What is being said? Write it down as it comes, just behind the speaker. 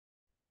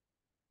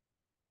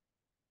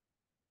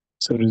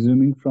So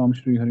resuming from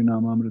Sri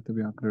Harinamamrita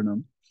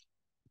Vyakaranam.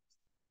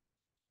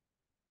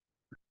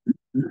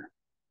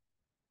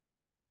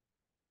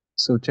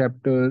 So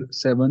chapter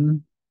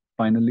 7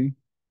 finally,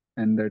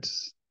 and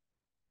that's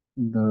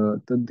the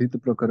Tadhita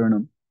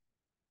Prakaranam.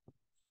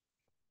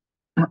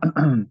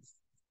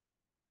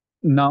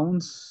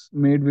 Nouns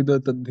made with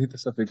the Tadhita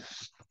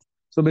suffix.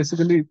 So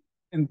basically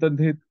in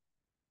Tadhit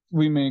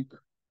we make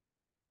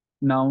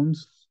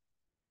nouns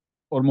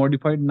or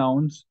modified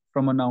nouns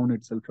from a noun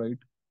itself, right?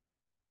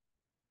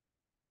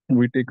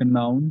 We take a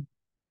noun,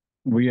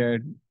 we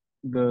add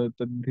the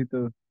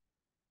Tadhita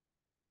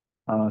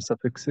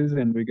suffixes,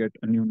 and we get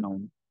a new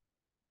noun.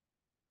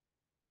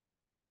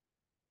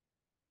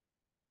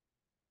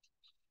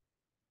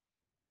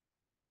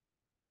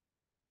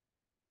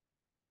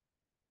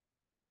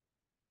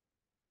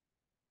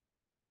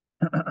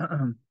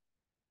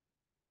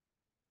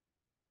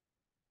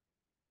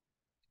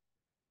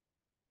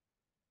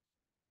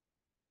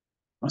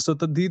 So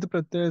Tadhita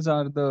pratyas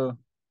are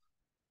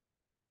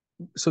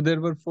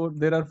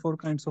there are four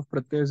kinds of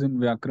pratyas in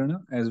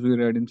Vyakarana, as we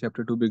read in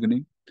chapter 2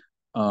 beginning.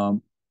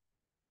 Um,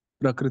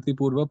 Prakriti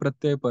Purva,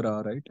 Pratyaya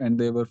Para, right? And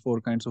there were four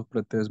kinds of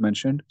pratyas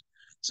mentioned.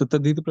 So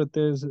Tadhita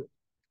pratyas,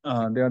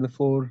 they are the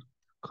four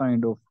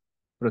kind of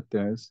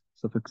pratyas,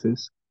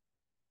 suffixes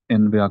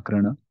in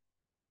Vyakarana.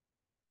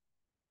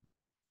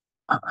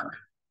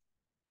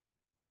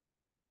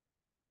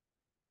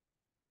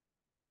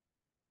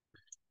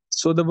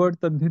 So the word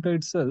Tadhita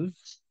itself,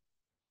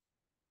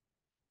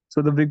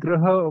 so the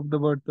Vigraha of the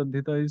word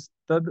Tadhita is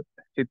Tad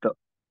Hita.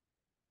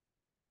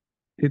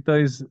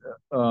 Hita is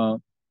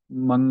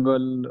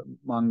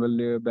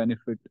Mangalya,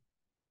 benefit,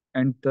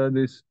 and Tad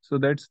is, so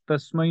that's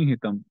Tasmai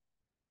Hitam,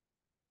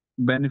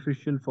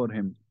 beneficial for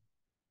him.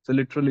 So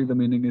literally the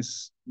meaning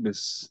is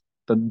this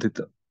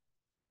Tadhita.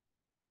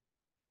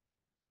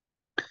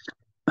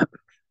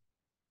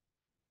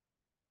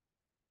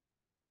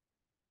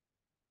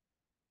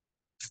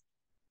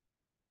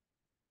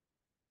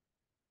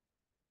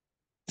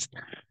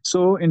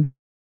 So in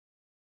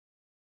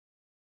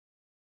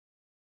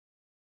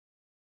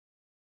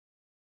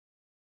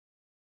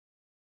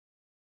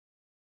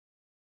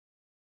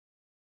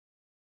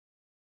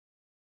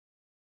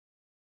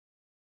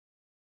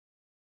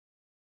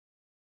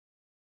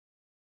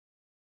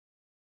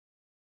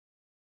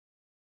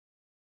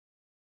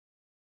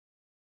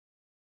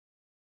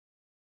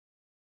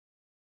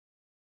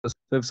so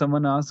if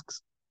someone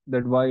asks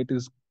that why it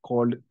is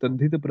called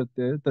Tadhita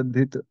Pratyaya,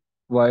 Tadhita,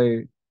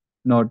 why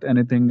not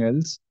anything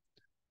else?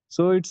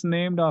 So it's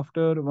named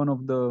after one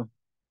of the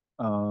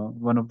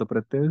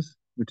pratyas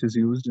which is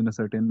used in a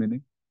certain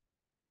meaning,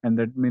 and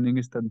that meaning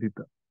is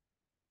Tadhita.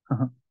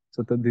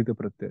 So Tadhita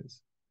Pratyas.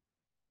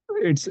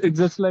 It's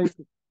just like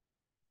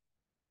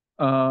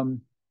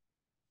um,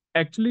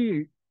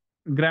 actually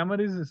grammar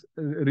is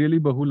really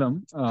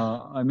bahulam.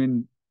 I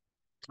mean,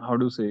 how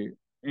to say,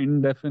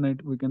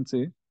 indefinite we can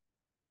say,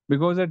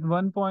 because at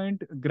one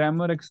point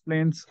grammar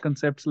explains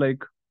concepts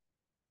like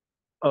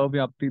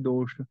avyapti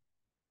dosh.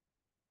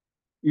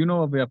 You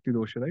know avyapti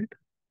dosh, right?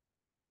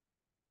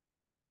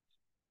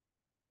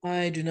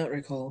 I do not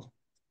recall.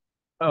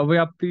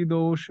 Avyapti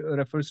dosh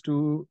refers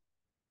to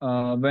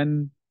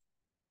when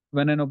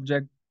an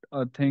object,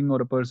 a thing,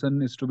 or a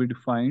person is to be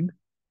defined,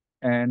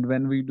 and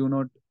when we do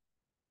not,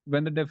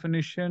 when the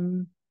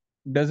definition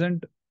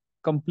doesn't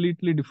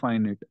completely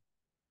define it,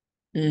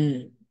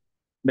 Mm.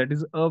 that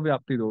is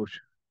avyapti dosh.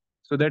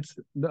 So that's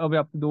the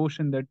avyapti dosh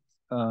in that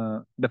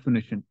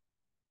definition.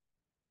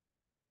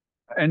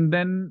 And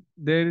then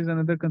there is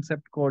another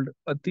concept called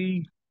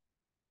ati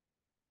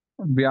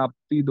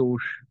vyapti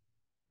dosh,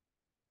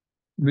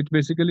 which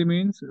basically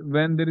means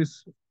when there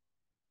is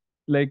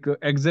like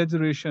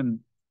exaggeration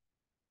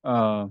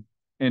uh,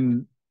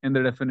 in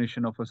the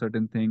definition of a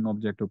certain thing,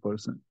 object, or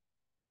person.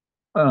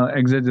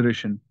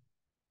 Exaggeration.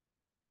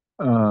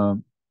 Uh,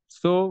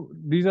 so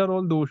these are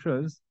all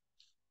doshas.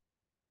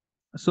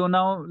 So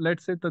now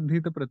let's say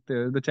Tadhita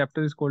Pratyaya. The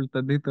chapter is called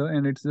Tadhita,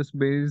 and it's just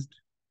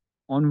based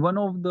on one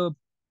of the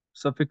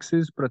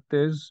suffixes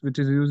pratyas which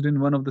is used in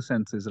one of the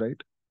senses, right?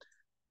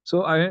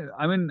 So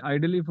I mean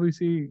ideally if we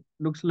see,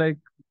 looks like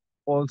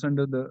falls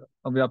under the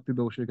avyapti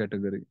dosha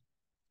category,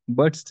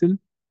 but still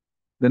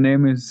the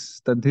name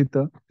is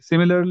Tadhita.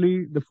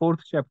 Similarly, the fourth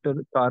chapter,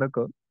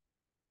 Karaka.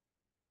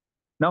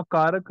 Now,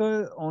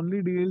 Karaka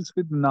only deals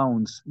with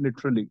nouns,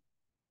 literally,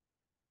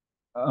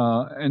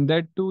 and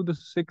that too the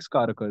six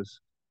Karakas,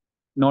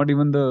 not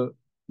even the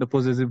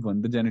possessive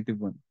one, the genitive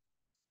one.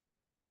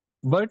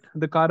 But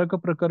the Karaka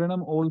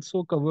Prakaranam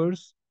also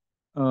covers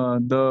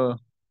the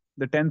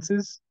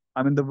tenses.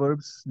 I mean the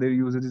verbs, their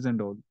usages and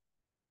all.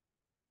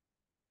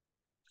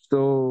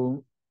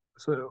 So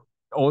so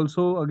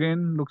also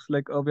again looks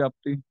like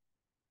avyapti.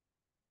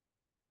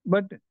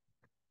 But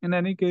in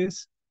any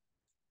case,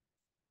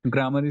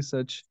 grammar is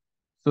such.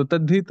 So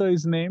Tadhita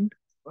is named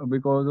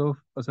because of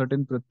a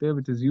certain pratyaya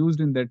which is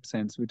used in that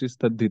sense, which is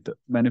Tadhita,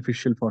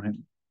 beneficial for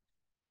him.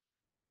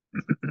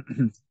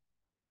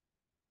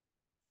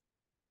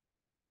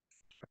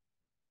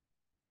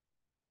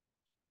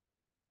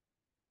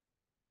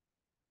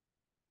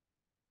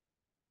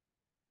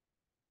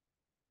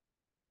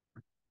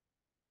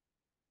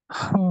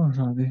 Oh,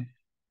 Radhe.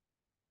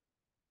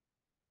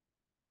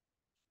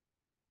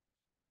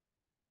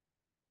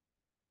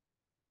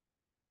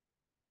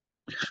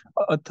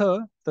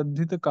 Atha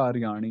tadhita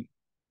karyani.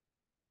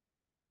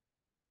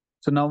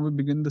 So now we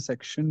begin the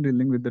section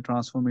dealing with the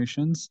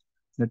transformations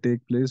that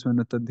take place when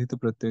a tadhita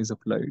pratyaya is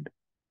applied.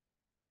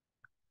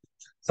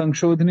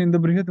 Sankshodhani, in the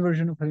Brihat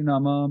version of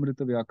Harinama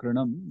Amrita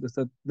Vyakaranam,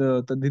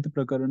 the Tadhita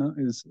Prakarana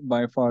is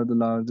by far the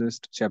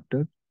largest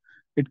chapter.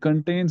 It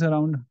contains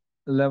around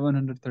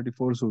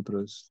 1134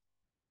 sutras,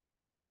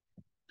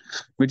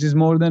 which is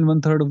more than one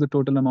third of the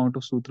total amount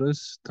of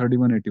sutras,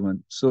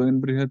 3181. So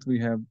in Brihat, we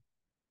have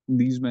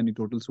these many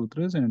total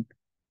sutras, and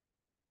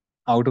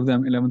out of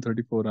them,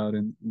 1134 are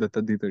in the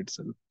Tadhita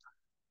itself.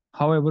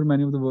 However,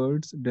 many of the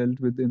words dealt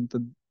with in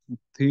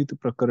Tadhita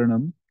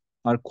Prakaranam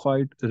are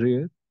quite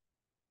rare.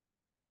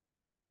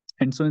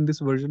 And so in this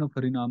version of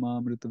Harinama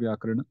Amrita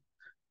Vyakarana,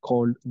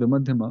 called the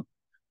Madhyama,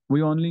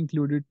 we only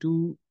included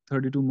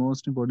 232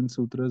 most important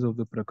sutras of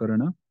the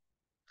Prakarana.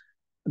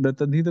 The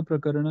Tadhita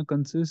Prakarana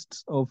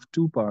consists of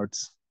two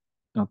parts.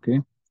 Okay.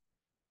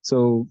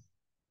 So,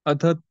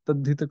 Atha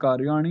Tadhita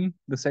Karyani,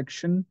 the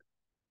section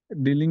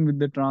dealing with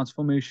the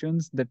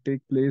transformations that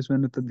take place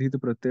when the Tadhita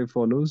Pratyay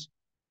follows,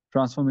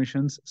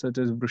 transformations such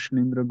as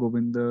Vrishnindra,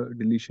 Govinda,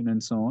 deletion,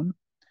 and so on.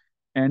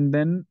 And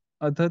then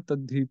Atha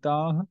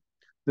Tadhita,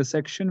 the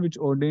section which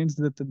ordains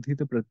the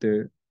Tadhita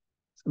Pratyay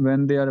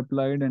when they are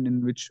applied and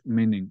in which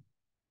meaning.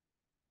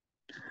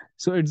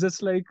 So it's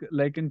just like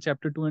in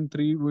chapter 2 and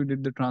 3 we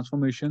did the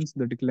transformations,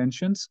 the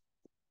declensions,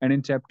 and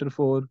in chapter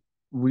 4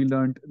 we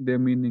learned their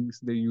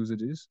meanings, their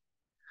usages.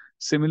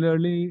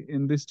 Similarly,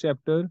 in this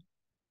chapter,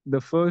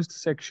 the first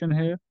section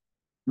here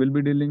will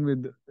be dealing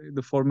with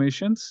the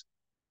formations,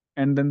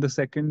 and then the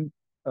second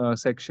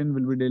section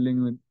will be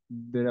dealing with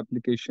their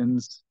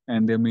applications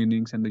and their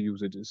meanings and the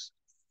usages.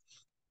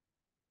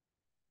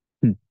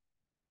 Hmm.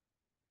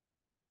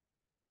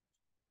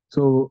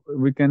 So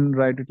we can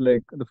write it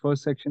like the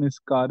first section is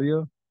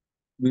Karya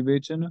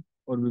Vivechana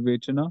or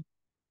Vivechana,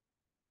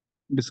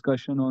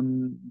 discussion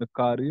on the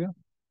Karya,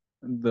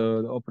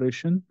 the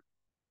operation,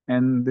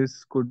 and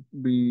this could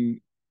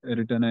be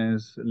written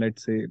as,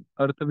 let's say,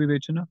 Artha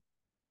Vivechana,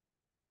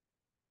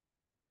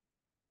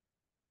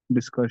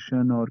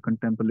 discussion or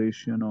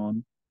contemplation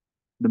on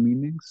the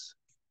meanings.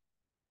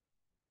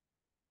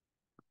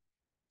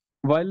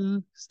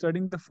 While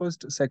studying the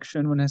first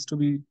section, one has to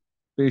be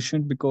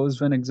patient because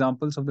when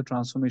examples of the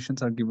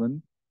transformations are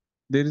given,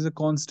 there is a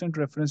constant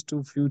reference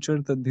to future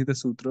Tadhita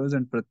Sutras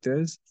and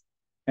Pratyas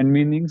and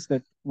meanings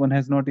that one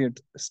has not yet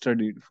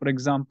studied. For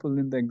example,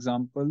 in the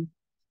example,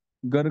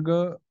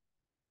 Garga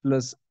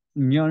plus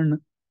Nyan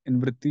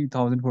in Vritti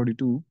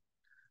 1042,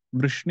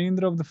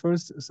 Vrishnendra of the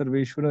first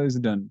Sarveshwara is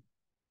done,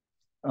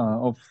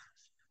 of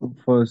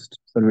first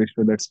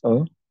Sarveshwara, that's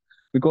A,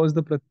 because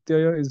the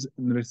Pratyaya is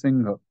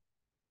Nrisingha.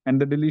 And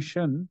the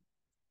deletion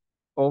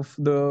of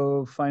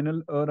the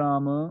final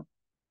Arama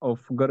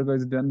of Garga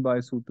is done by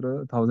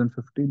Sutra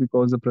 1050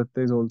 because the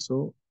Pratyaya is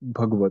also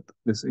Bhagavat,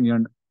 this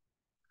Yan.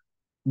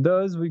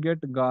 Thus we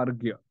get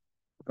Gargya.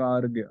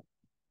 Gargya.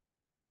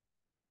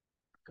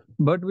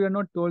 But we are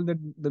not told that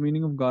the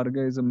meaning of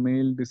Garga is a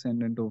male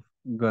descendant of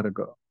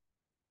Garga.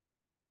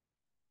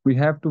 We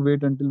have to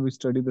wait until we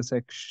study the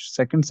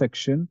second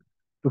section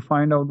to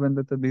find out when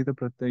the Tadhita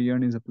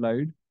Pratyayan is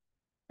applied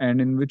and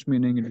in which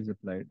meaning it is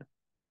applied.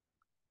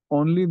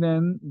 Only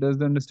then does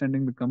the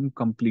understanding become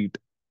complete.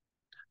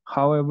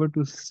 However,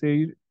 to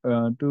sate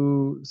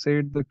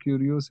the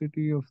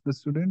curiosity of the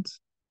students,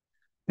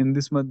 in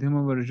this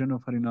Madhyama version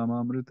of Harinama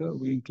Amrita,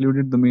 we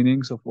included the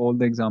meanings of all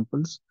the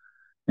examples,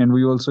 and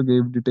we also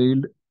gave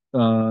detailed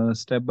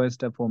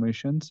step-by-step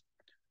formations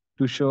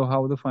to show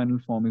how the final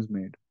form is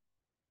made.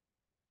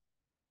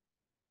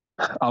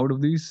 Out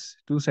of these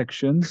two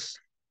sections,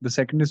 the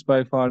second is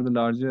by far the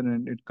larger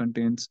and it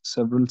contains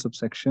several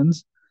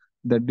subsections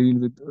that deal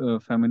with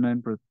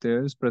feminine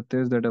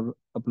pratyas that are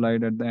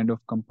applied at the end of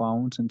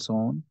compounds and so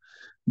on.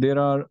 There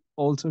are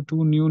also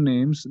two new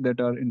names that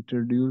are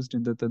introduced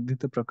in the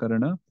Tadhita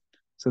Prakarana.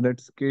 So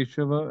that's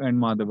Keshava and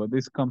Madhava.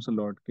 This comes a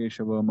lot,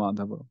 Keshava,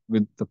 Madhava,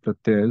 with the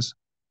pratyas.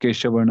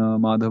 Keshavana,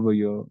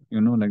 Madhavaya,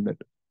 like that.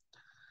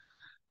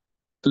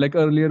 Like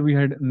earlier, we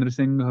had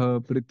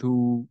Nrisingha,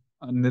 Prithu,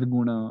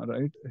 Nirguna,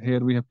 right? Here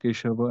we have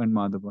Keshava and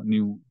Madhava,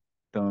 new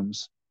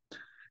terms.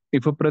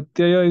 If a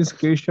pratyaya is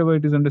Keshava,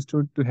 it is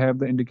understood to have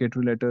the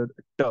indicatory letter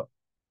Ta,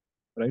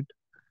 right?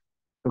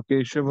 So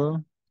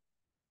Keshava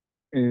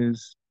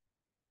is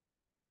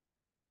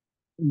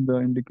the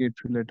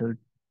indicatory letter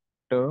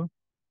Ta,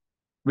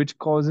 which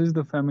causes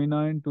the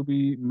feminine to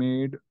be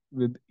made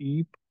with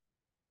Eep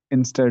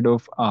instead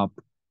of Aap.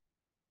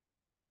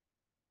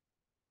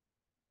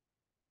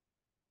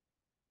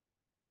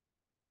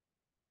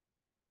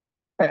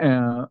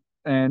 Uh,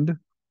 and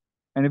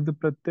and if the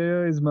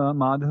pratyaya is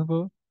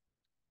Madhava,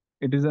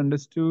 it is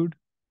understood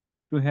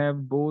to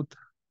have both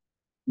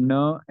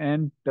Na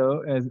and Ta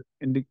as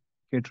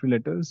indicatory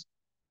letters,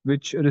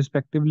 which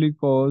respectively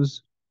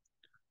cause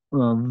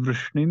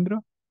Vrishnindra.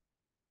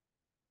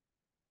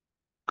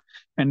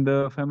 and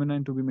the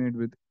feminine to be made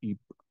with eep.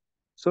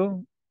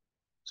 So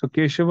so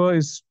Keshava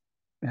is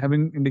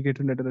having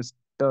indicator letter as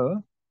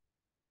ta.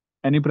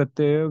 Any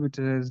pratyaya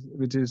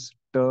which is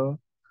ta,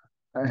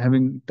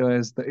 having ta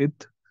as the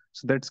it,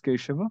 so that's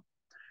Keshava.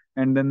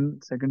 And then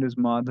second is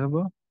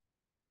Madhava,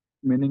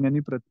 meaning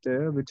any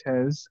pratyaya which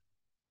has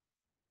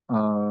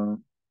uh,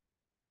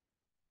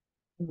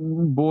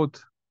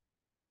 both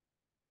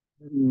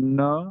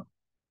na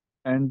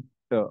and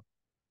ta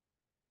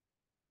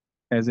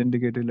as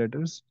indicator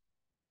letters.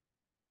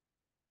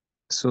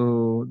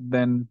 So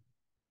then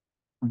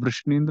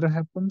Vrishnindra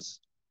happens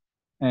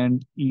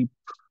and eep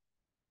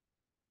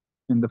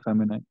in the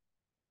feminine.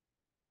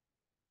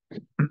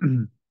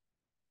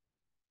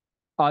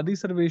 Adi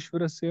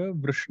Sarveshwarasya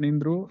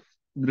Vrishnindro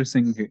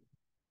Nrisinghe.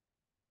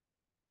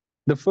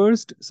 The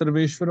first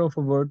Sarveshwara of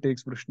a word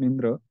takes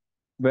Vrishnindra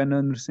when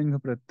a Nrsimha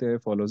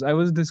Pratyaya follows. I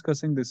was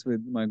discussing this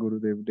with my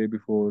Gurudev day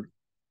before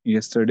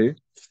yesterday.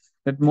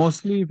 That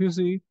mostly, if you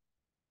see,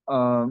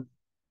 uh,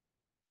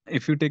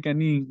 if you take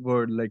any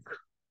word like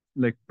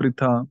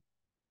Pritha,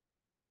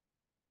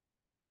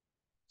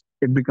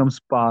 it becomes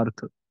Parth.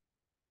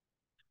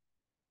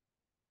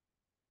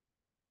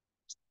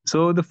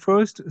 So the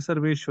first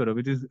Sarveshwara,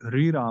 which is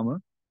Hri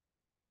Rama,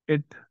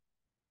 it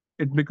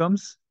it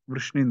becomes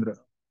Vrishnindra,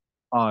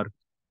 R.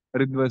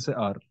 Ridva se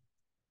R.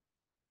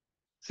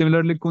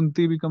 Similarly,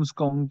 Kunti becomes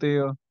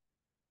Kaunteya.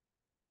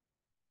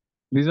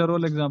 These are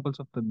all examples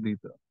of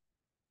Tadbhita.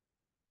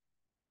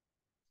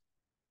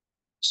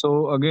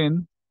 So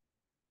again,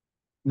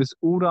 this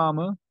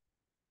Urama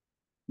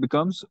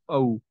becomes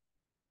Au,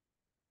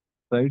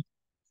 right?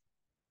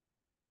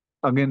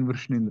 Again,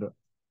 Vrishnindra.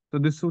 So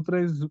this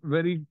sutra is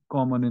very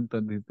common in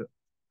Tadbhita.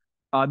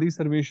 Adi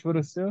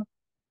Sarveshwarasya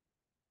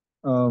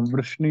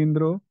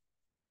Vrishnindro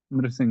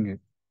Nrisinghe.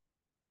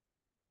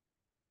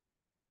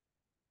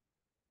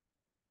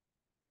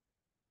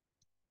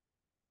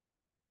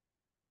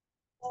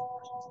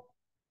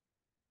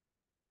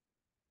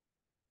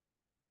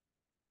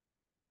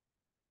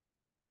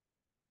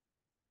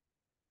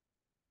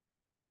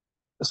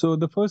 So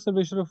the first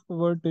Sarveshwara of the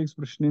word takes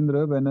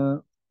Vrishnindra when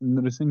a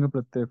Nrisingha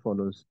Pratyay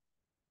follows.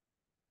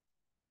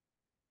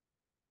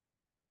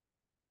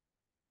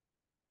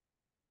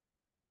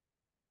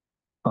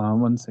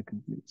 One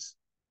second, please.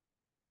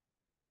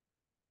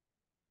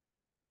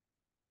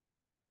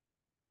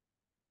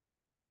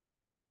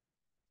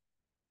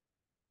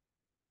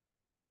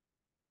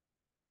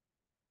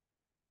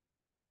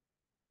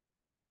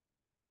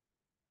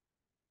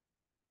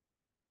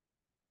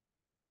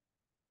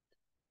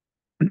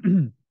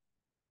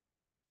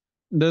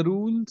 The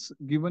rules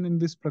given in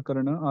this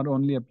prakarana are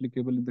only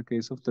applicable in the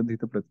case of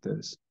Tadhita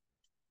Pratyayas.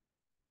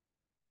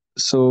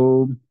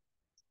 So,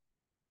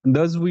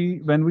 thus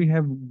when we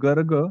have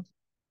Garga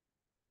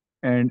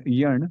and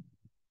Yan,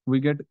 we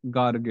get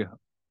Gargya.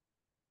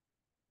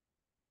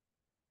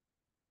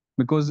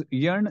 Because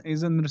Yan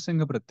is a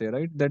Nrsimha Pratyaya,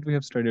 right? That we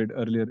have studied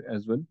earlier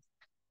as well.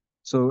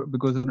 So,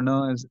 because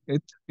Rana is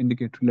it,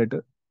 indicator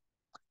letter.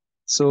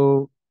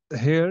 So,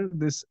 here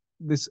this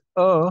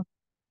the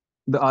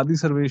Adi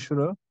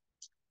Sarveshwara,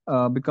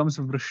 becomes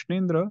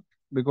Vrishnindra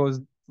because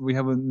we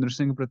have a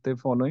Nrsimha Pratyaya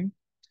following.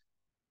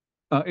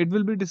 It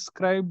will be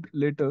described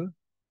later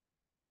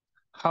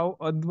how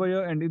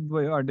Advaya and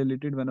Idvaya are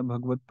deleted when a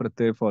Bhagavat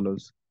Pratyaya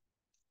follows.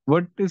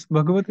 What is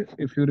Bhagavat,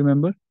 if you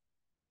remember?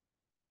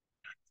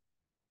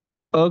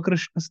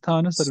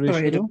 Akrishnasthana Sorry, I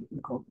Sarveshwaro. don't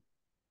recall.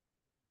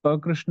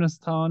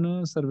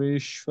 Akrishnasthana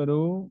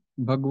Sarveshwaro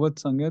Bhagavat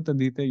Sangya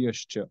Tadite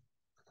Yascha.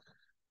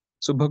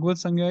 So Bhagavat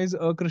Sangya is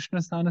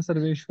Akrishnasthana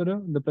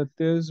Sarveshwara, the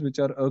pratyas which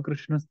are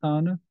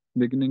Akrishnasthana,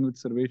 beginning with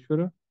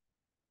Sarveshwara.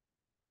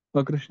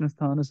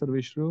 Akrishnasthana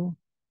Sarveshwaro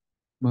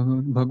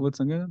Bhagavat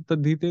Sangya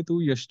Tadhite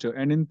tu Yascha.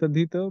 And in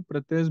Tadhita,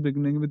 pratyas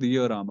beginning with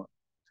Ya Rama.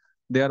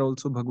 They are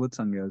also Bhagavat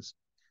Sangyas.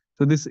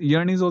 So this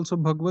Yan is also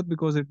Bhagavat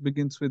because it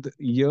begins with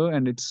Ya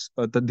and it's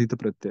Tadhita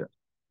Pratyaya.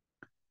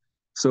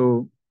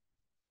 So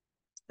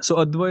so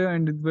Advaya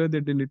and Idvaya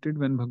they deleted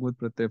when Bhagavat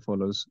Pratyaya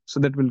follows. So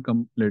that will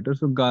come later.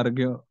 So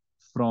Gargya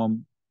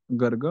from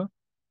Garga,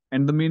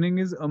 and the meaning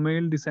is a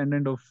male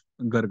descendant of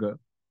Garga.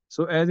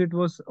 So as it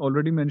was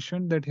already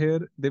mentioned that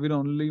here they will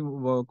only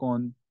work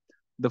on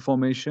the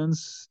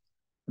formations.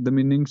 The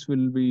meanings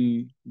will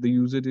be the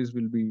usages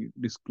will be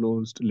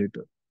disclosed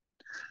later.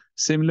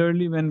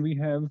 Similarly, when we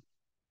have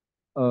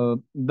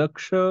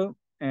Daksha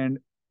and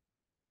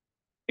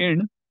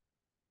In,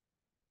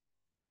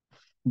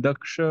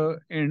 Daksha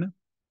In,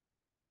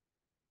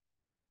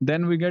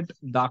 then we get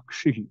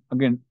Dakshi.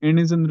 Again, In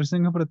is in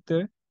Nrsimha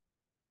Pratyaya.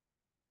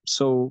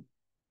 So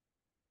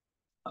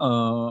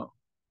Adi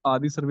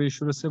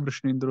Sarveshwarasya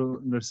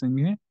Vrishnindro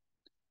Nrsinghe.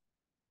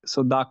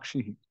 So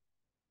Dakshi,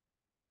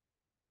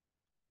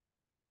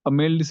 a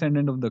male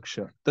descendant of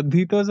Daksha.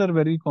 Tadhitas are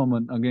very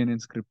common again in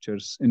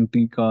scriptures, in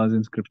tikas,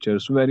 in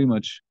scriptures, very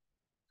much.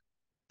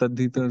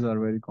 Tadhitas are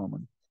very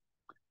common.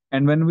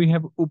 And when we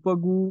have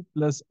Upagu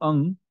plus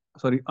An,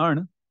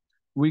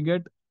 we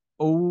get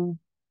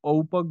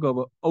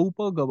Upagava.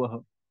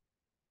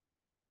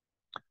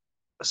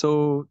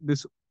 So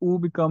this U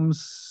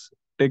becomes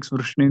takes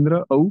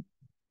Vrishnendra, Au,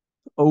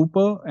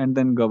 Aupa, and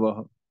then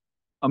Gavaha,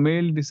 a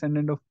male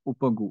descendant of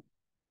Upagu.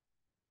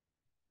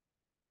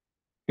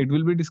 It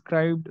will be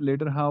described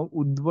later how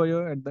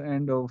Udvaya at the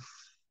end of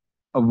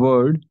a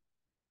word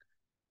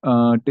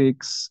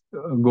takes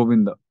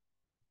Govinda.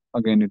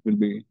 Again, it will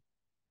be.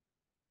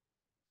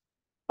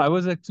 I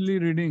was actually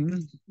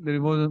reading,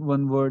 there was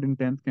one word in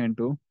 10th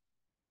canto,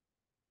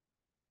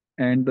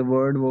 and the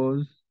word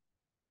was,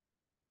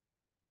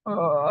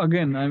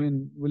 again, I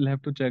mean, we'll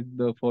have to check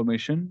the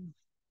formation,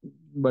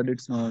 but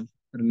it's not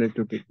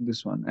related to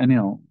this one.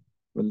 Anyhow,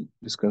 we'll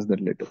discuss that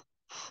later.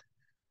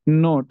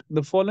 Note,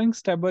 the following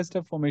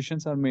step-by-step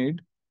formations are made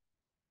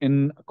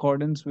in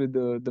accordance with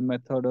the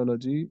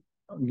methodology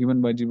given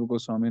by Jiva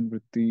Goswami in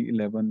Vritti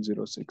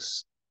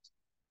 1106.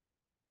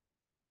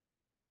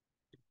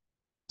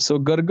 So,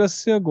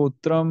 Gargasya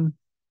Gotram,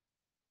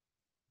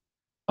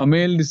 a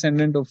male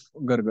descendant of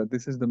Garga,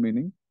 this is the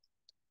meaning.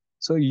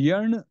 So,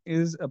 Yarn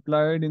is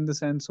applied in the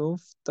sense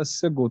of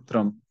Tasya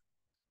Gotram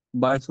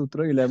by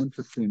Sutra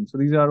 1115. So,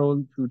 these are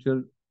all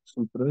future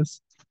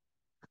sutras.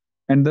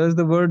 And thus,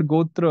 the word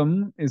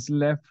Gotram is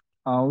left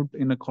out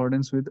in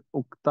accordance with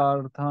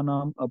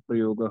Uktarthanam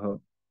Aprayogaha.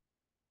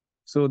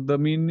 So, the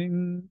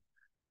meaning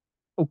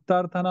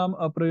Uktarthanam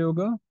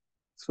Aprayoga.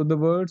 So the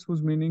words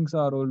whose meanings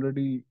are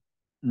already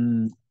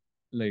mm,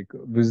 like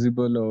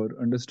visible or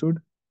understood,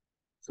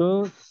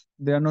 so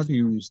they are not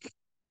used.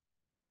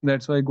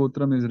 That's why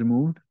Gotram is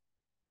removed.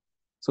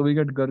 So we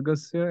get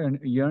Gargasya and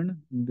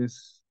Yan,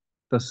 this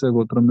Tasya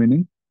Gotram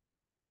meaning.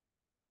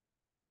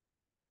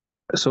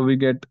 So we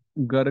get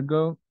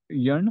Garga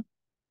Yan.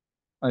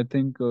 I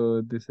think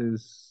this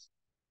is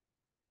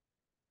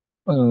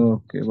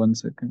okay. 1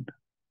 second.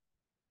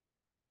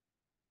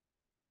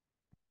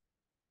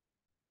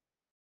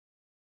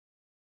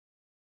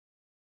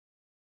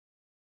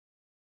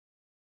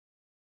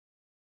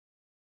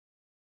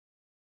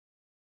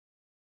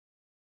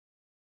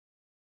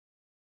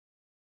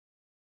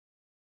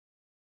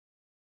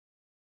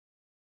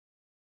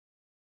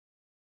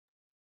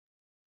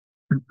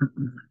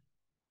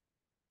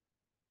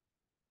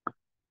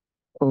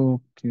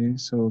 Okay,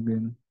 so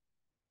again,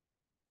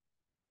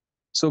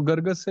 so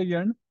Gargasya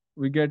Yan,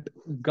 we get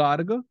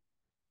Garga,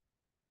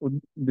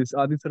 this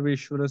Adi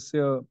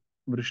Sarveshwarasya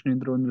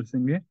Vrishnendra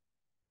Nrsimhe.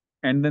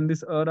 And then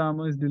this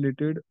Arama is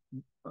deleted.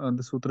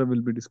 The sutra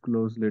will be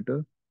disclosed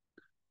later.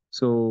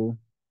 So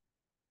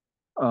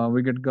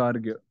we get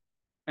Gargya.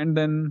 And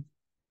then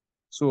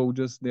so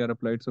just they are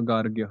applied. So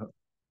Gargya.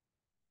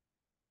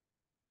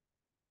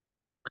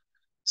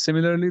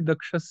 Similarly,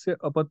 Dakshasya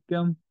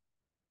Apatyam,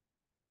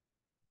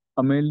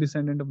 a male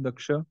descendant of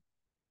Daksha.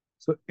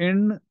 So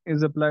in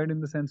is applied in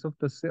the sense of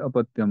Tasya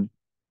Apatyam.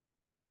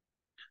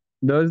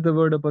 Thus the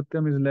word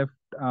Apatyam is left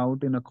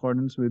out in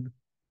accordance with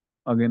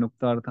again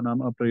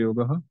Uktarthanam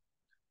Aprayogaha.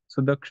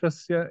 So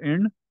Dakshasya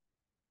in,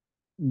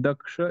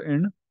 Daksha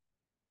in,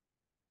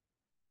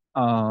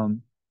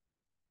 um,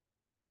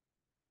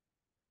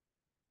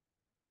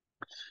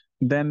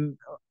 then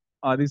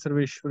Adi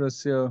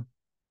Sarveshwarasya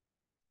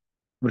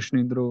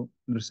Vrishnendro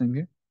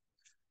Nrsimhe,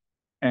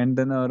 and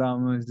then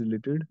Rama is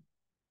deleted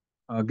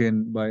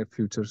again by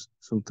future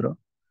sutra.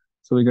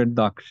 So we get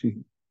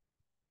Dakshi.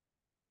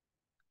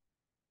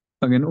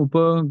 Again,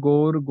 Upa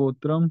Gor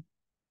Gotram,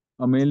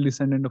 a male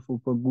descendant of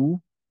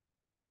Upagu,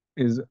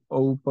 is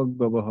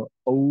Aupagavaha.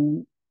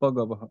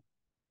 Aupagavaha.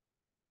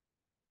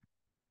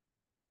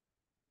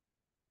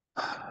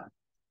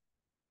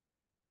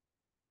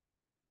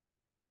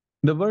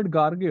 The word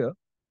Gargya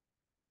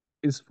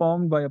is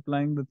formed by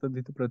applying the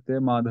Tadhita Pratyaya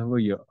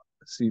Madhavaya.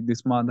 See,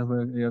 this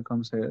Madhavaya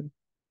comes here.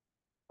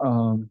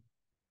 Um,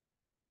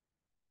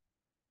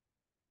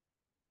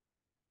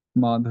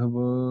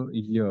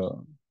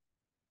 Madhavaya.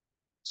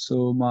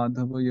 So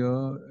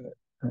Madhavaya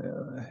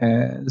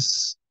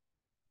has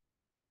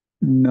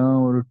na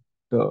or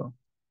ta.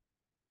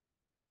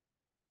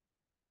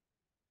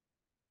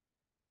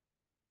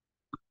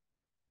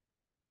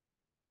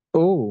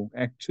 Oh,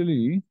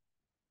 actually,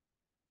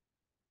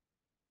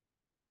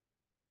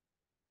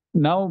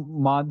 now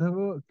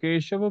Madhava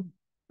Keshava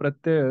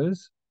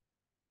Pratyas,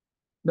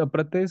 the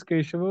Pratyay is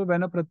Keshava.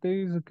 When a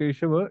Pratyay is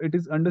Keshava, it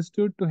is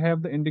understood to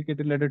have the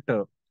indicated letter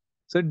ta.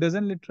 So it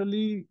doesn't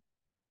literally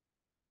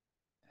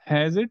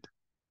has it,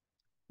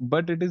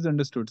 but it is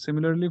understood.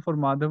 Similarly, for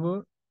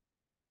Madhava,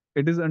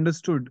 it is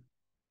understood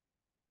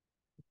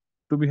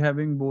to be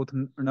having both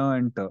na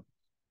and ta.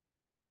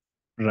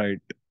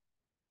 Right.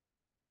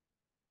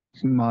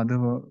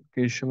 Madhava,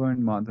 Keshava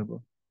and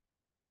Madhava.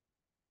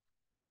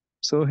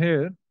 So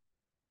here,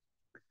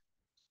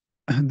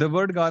 the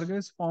word Garga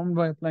is formed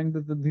by applying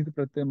the Tadhita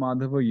Pratyay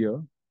Madhava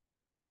here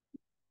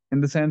in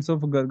the sense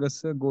of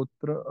Gargasya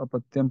Gotra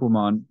Apatyam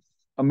Puman,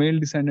 a male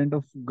descendant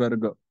of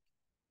Garga,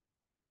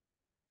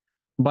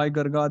 by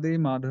Gargade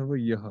Madhava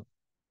Yaha.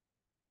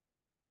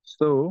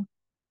 So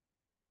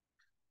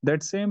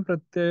that same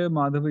Pratyaya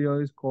Madhava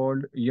Yaha is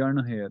called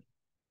Yarn here,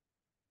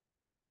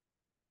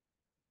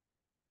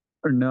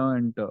 Na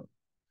and Ta.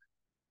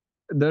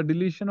 The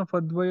deletion of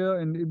Advaya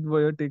and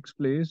Idvaya takes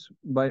place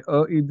by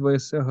a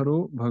Idvayasya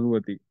Haro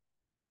Bhagavati.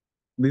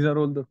 These are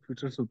all the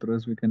future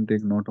sutras. We can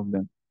take note of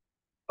them.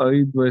 A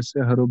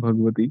Idvayasya Haro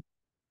Bhagavati.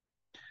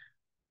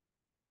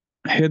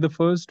 Here, the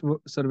first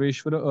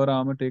Sarveshwara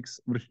Arama takes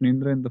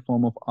Vishnindra in the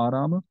form of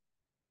Arama.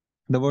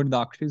 The word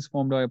Dakshi is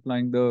formed by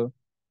applying the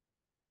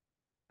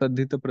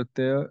Tadhita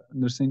Pratyaya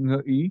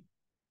Nrsingha E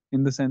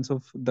in the sense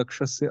of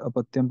Dakshasya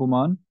Apatyam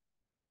Puman,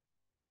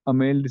 a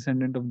male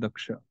descendant of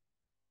Daksha.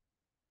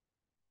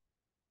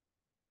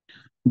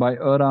 By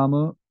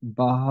Arama,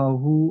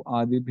 Bahu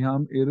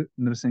Adibhyam Ir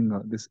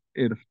Nrsingha, this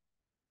Ir.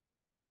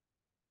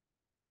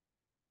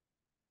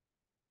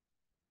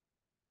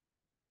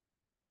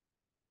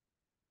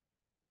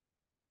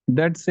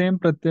 That same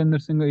Pratyaya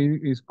Nrsingha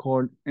is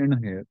called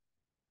in here.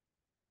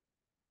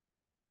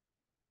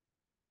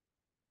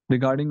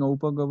 Regarding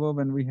Upagava,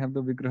 when we have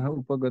the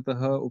Vigraha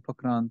Upagataha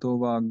Upakranto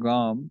Va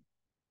Gam,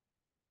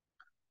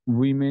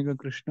 we make a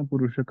Krishna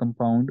Purusha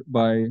compound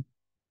by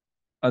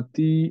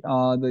Ati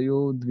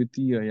Adayo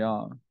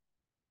Dvitiyaya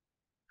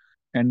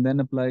and then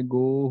apply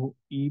Go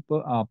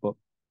Ipa Apa.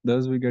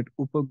 Thus we get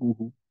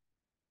Upaguhu,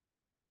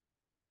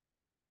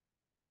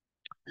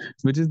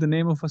 which is the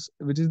name of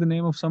which is the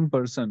name of some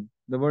person.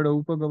 The word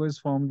Upagava is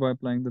formed by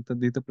applying the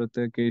Tadita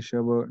Pratyaya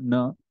Keshava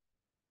Na.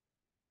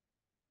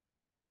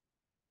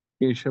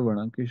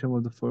 Keshavana. Keshava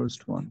was the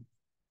first one.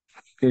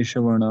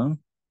 Keshavana.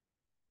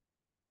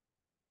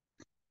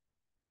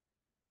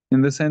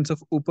 In the sense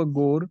of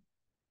Upagor,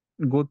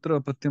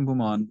 Gotra Apatyam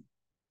Puman.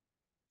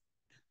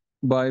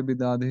 By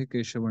Bidadhe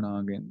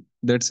Keshavana again.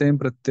 That same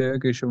Pratyaya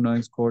Keshavana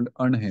is called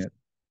Anher.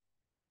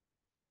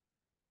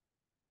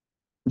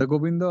 The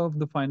Govinda of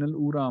the final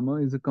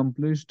Urama is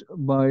accomplished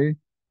by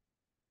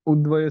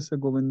Udvayasa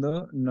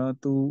Govinda na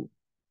tu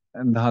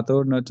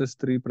Dhator na cha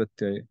Stri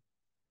Pratyaya.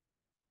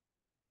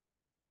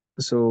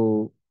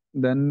 So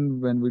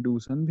then when we do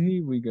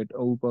Sandhi, we get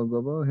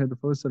Aupagava. Here the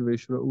first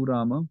Sarveshwara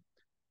Urama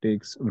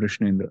takes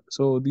Vrishnendra.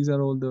 So these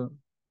are all the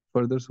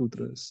further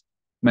sutras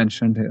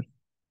mentioned here.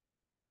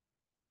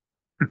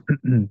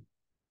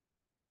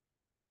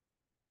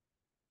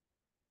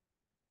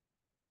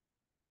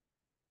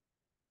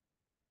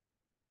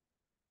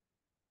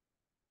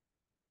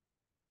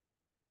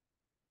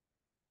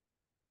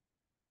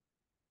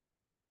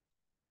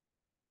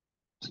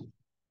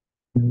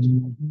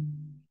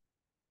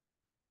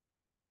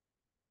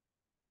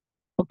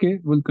 Okay,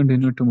 we'll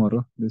continue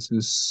tomorrow. This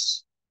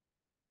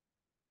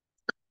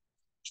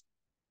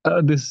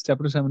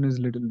chapter 7 is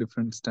a little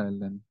different style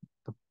than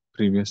the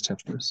previous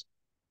chapters.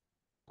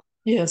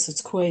 Yes,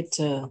 it's quite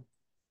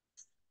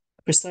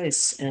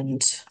precise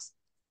and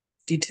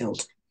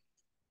detailed.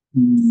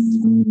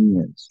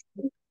 Yes.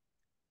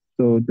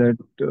 So that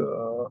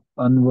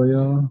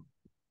Anvaya.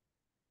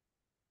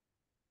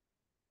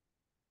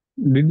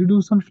 Did you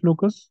do some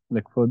shlokas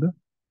like further?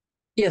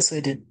 Yes, I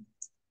did.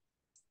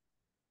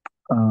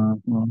 Uh,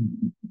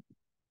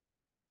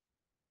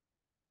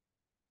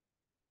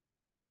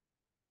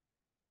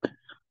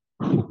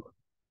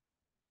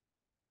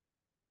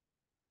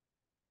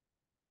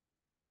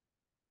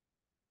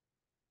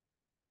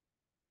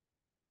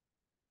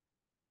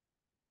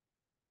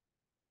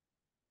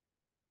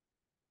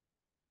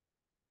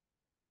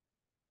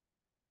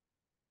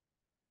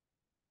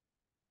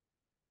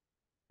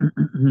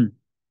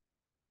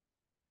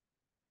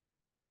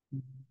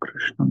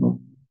 Krishna.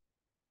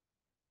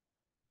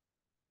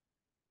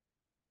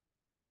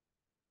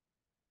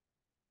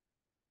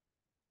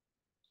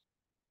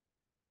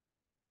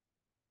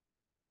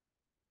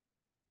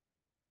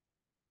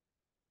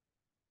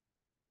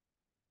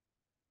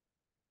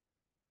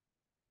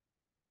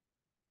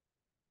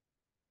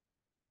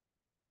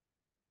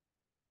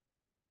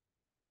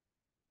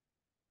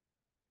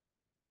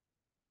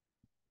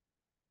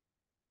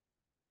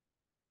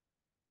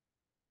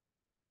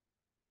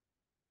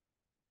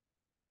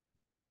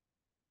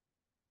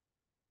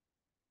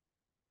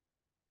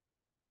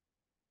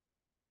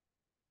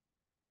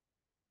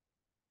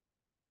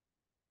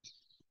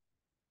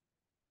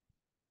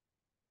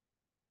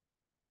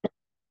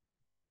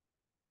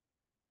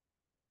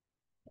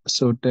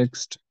 So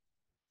text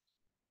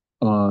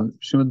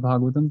Srimad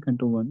Bhagavatam,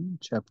 Canto 1,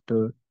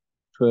 Chapter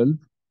 12.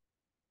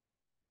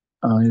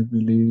 I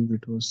believe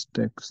it was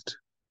text.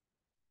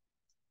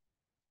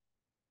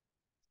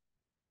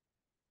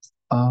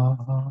 We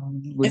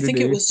I did think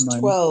it 8, was 9.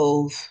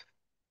 12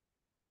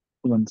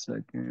 One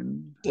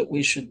second. that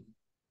we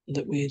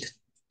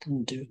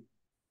didn't do.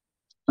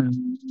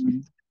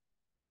 Um,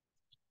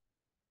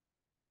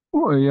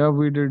 oh, yeah,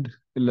 we did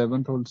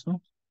 11th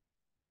also.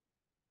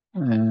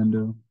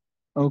 And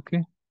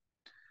okay.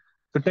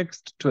 The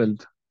text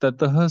 12th.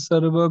 ततः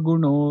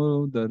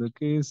सर्वगुणोदर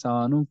के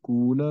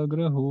सानुकूल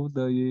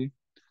ग्रहोदये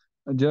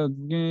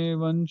जज्ञे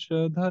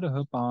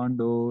वंशधरः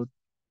पाण्डो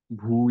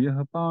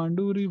भूयः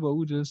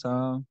पाण्डुरिवौजसा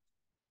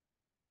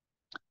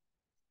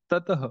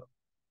ततः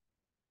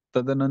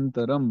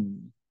तदनन्तरम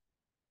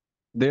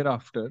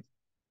thereafter.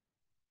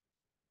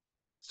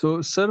 So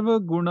sarva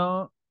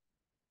guna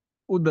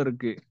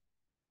udarke,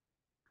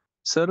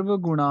 sarva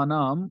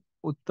gunanam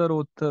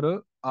उत्तरोत्तर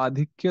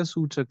आधिक्य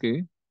सूचके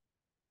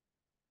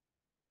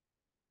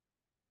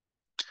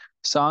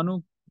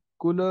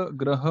सानुकूल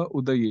ग्रह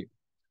उदये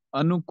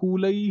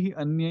अनुकूलैः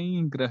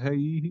अन्यैः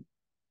ग्रहैः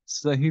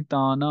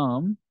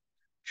सहितानां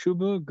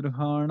शुभ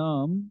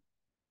ग्रहाणाम्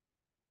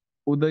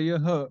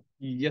उदयः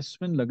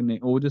यस्मिन् लग्ने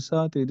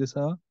ओजसा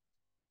तेजसा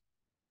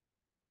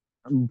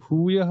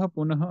भूयः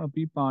पुनः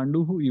अपि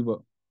पाण्डुः इव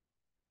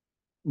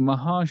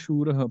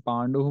महाशूरः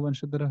पाण्डुः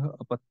वंशधरः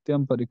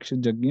अपत्यं परीक्षित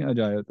जज्ञे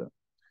अजायत.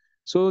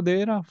 So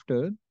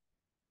thereafter,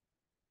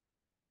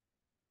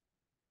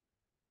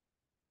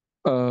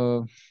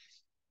 uh,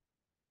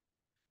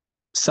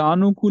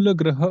 सानुकूल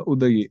ग्रह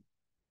उदये.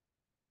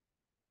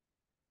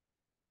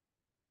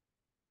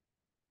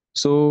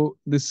 So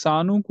the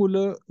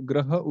Sanukula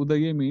Graha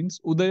Udaya means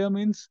Udaya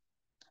means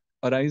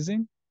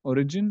arising,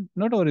 origin,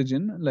 not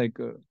origin, like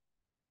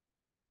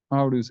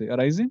how do you say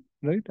arising,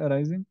 right?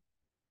 Arising.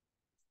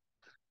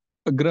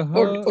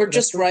 Graha Or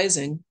just refers,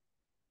 rising.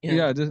 Yeah.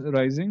 yeah, just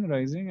rising,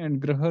 rising,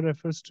 and Graha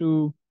refers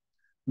to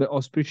the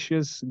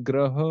auspicious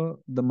Graha,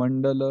 the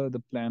mandala, the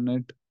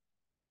planet,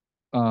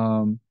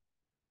 um,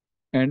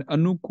 and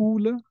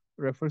Anukula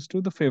refers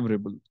to the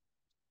favorable.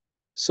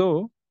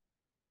 So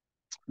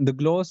the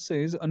gloss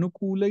says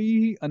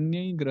Anukulai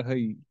Anyai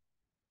Grahai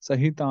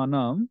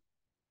Sahitanam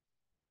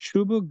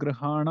Shubha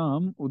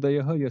Grahanam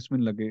Udayaha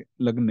Yasmin Lagne.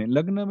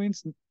 Lagna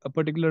means a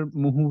particular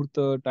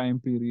muhurta time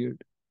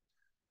period.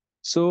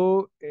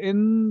 So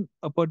in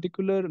a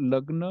particular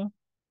Lagna,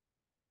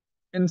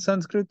 in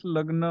Sanskrit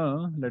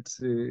Lagna, let's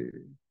say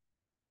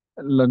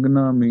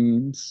Lagna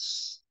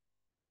means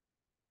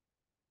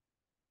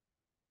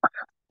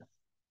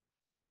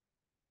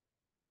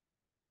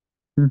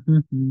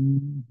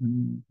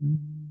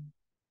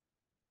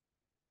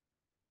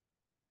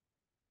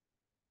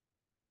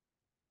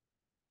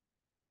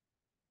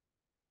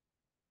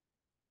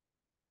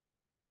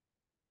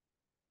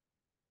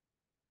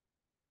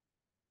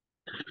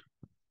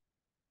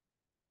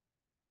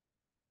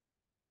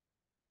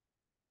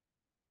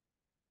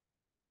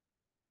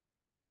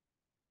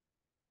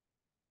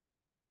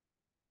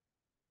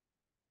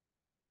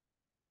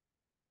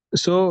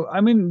so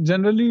I mean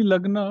generally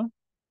Lagna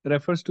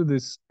refers to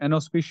this an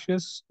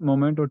auspicious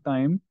moment or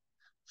time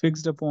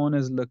fixed upon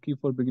as lucky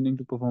for beginning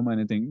to perform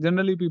anything.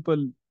 Generally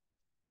people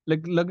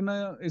like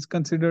Lagna is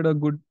considered a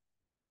good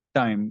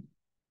time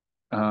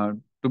uh,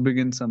 to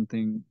begin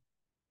something.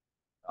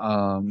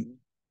 Um,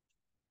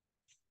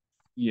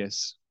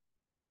 yes.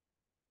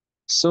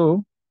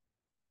 So,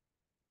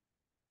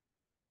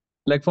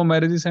 like for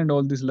marriages and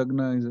all this,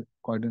 Lagna is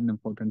quite an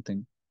important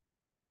thing.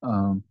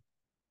 Um,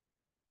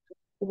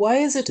 Why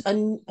is it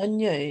so,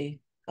 Anyay?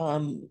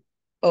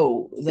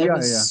 Oh, that yeah,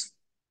 yeah.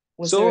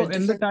 was there So, a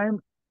in the different? time,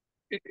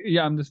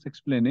 yeah, I'm just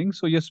explaining.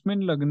 So,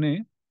 Yasmin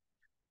Lagne,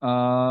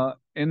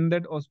 in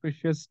that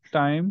auspicious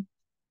time,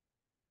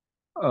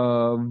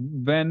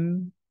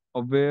 when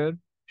or where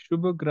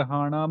Shubha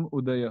Grahanam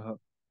Udayaha.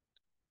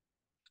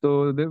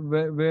 So,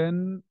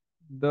 when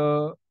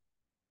the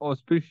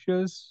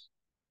auspicious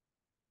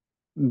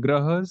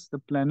grahas, the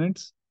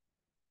planets,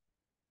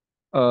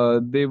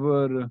 they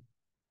were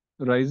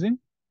rising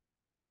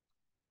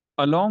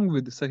along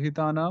with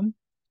Sahitanam,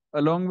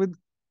 along with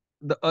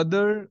the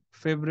other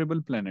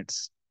favorable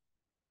planets.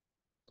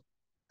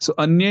 So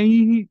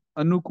Anyaihi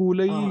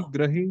Anukulai Ah,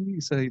 Grahi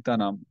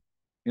Sahitanam,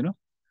 you know,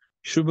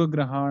 Shubha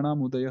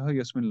Grahanam Udayaha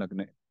Yasmin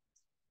Lagne.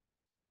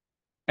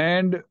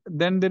 And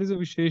then there is a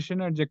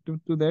Visheshan adjective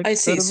to that, I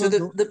see. So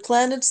Sarva the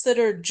planets that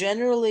are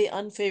generally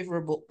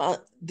unfavorable,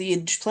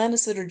 the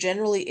planets that are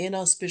generally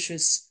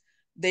inauspicious,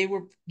 they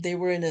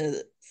were in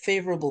a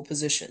favorable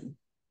position.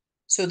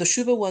 So the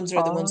Shubha ones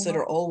are the ones that uh,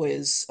 are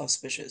always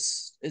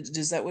auspicious.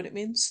 Is that what it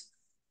means?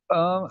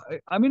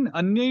 I mean,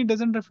 Anyai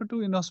doesn't refer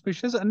to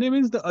inauspicious. Anya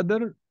means the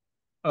other,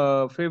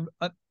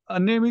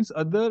 Anya means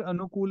other,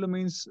 Anukula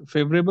means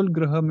favorable,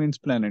 Graha means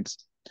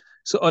planets.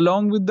 So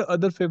along with the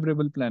other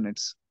favorable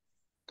planets,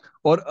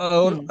 or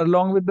Hmm.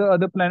 along with the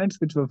other planets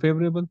which were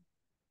favorable,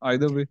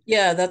 either way.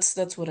 Yeah,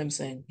 that's what I'm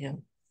saying. Yeah.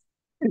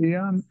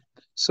 Yeah.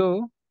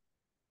 So,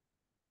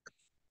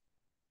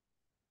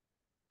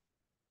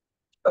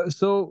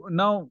 so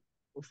now,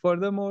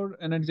 furthermore,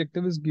 an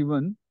adjective is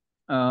given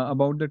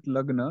about that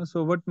lagna.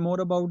 So, what more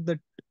about that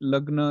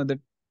lagna, that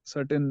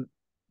certain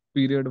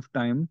period of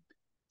time?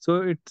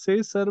 So, it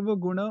says sarva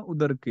guna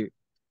udarke.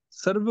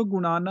 Sarva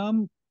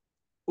gunanam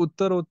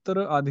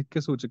uttarottara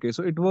adhikya suchake.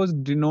 So, it was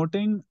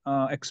denoting,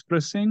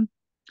 expressing,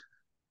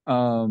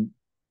 um,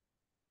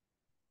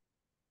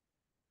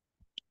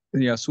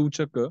 yeah,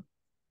 suchaka,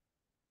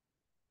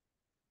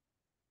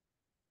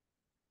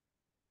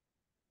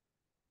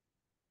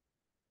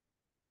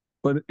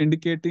 but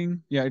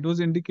indicating, yeah, it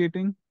was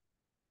indicating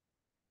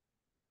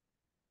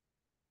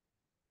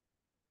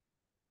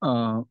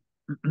uh,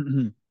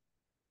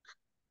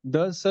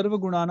 the sarva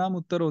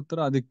gunanam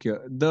uttarottara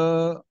adhikya.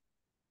 The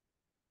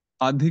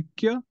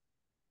adhikya,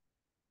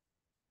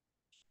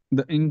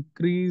 the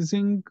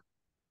increasing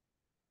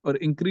or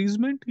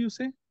increasement, you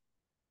say?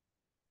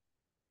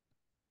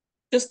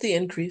 Just the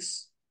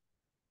increase.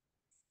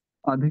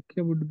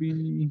 Adhikya would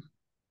be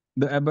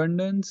the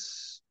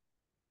abundance,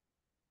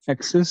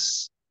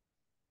 excess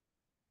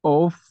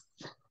of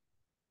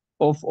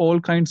all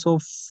kinds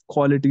of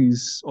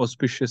qualities,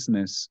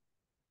 auspiciousness.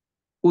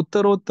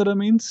 Uttarottara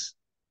means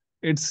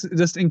it's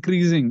just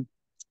increasing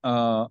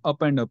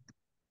up and up.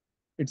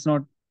 It's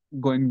not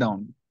going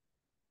down.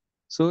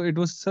 So it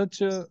was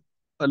such a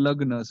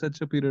lagna,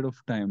 such a period of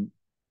time,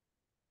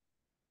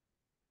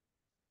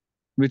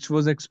 which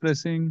was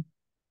expressing,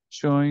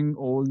 showing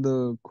all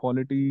the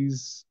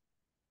qualities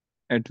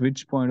at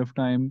which point of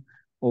time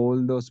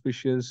all the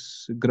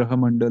auspicious graha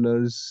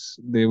mandalas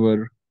they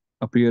were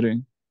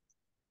appearing.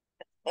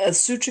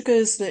 Suchika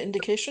is the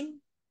indication.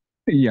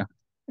 Yeah,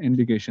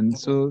 indication. Okay.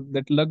 So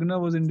that lagna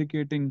was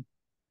indicating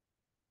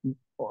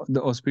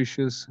the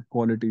auspicious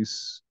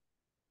qualities.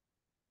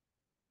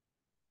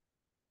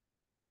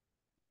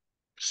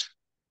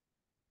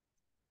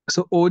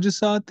 So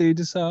ojasa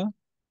tejasa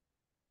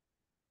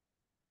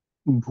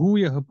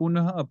bhuyah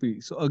punah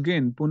api. So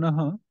again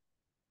punah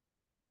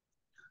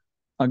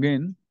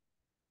again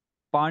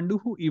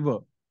panduhu iva,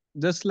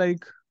 just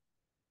like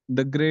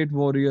the great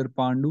warrior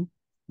Pandu,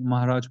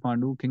 Maharaj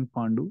Pandu, King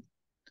Pandu.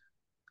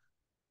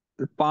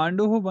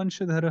 Pandoh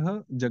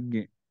vanshadharah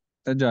jagge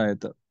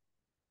ajayata.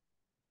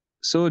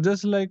 So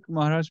just like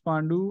Maharaj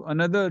Pandu,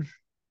 another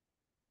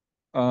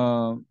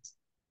uh,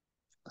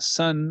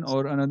 son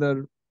or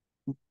another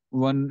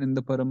one in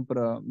the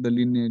parampara, the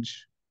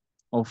lineage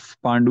of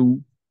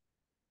Pandu,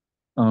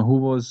 who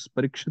was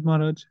Parikshit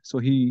Maharaj. So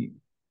he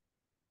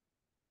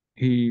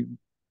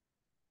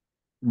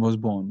was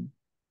born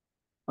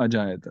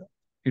Ajayata.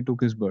 He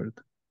took his birth.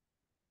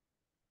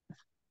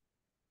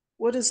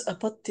 What is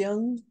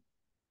apatyang?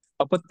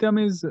 Apatyam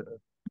is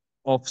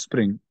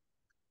offspring.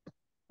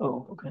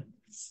 Oh, okay.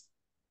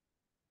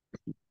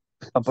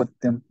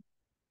 Apatyam.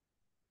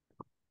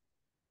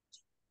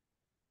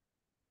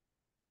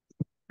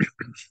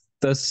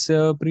 तस्य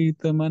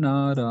प्रीतमना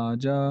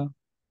राजा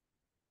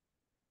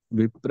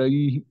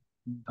विप्रैः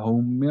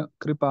धौम्य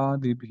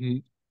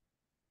कृपादिभिः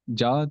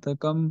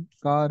जातकं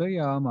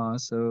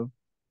कारयामास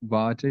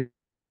वाचयित्वा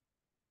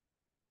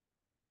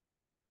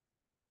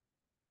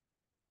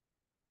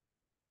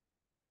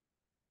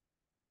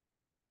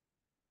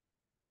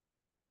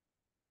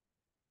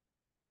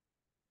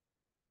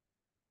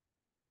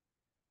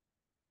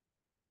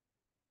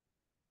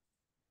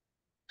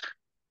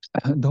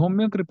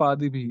धौम्य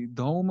कृपादिभिः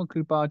धौम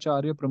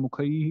कृपाचार्य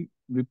प्रमुखैः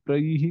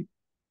विप्रैः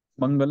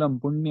मङ्गलं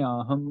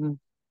पुण्याहं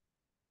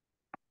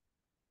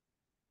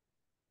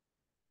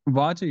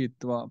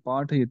वाचयित्वा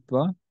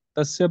पाठयित्वा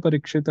तस्य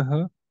परीक्षितः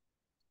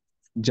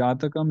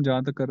जातकं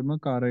जातकर्म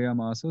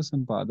कारयामास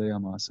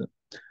सम्पादयामास.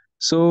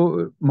 So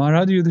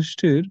Maharaj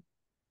Yudhishthir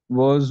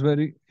was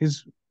very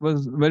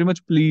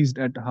much pleased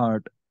at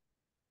heart.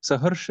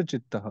 Saharsha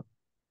chittah.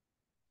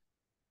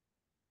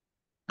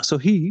 So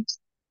he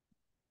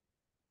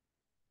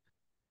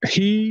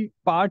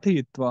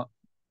pathayitva,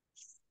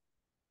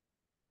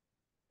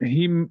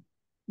 he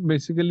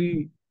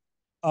basically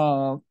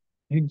uh,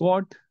 he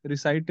got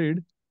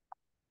recited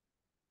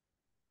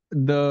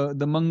the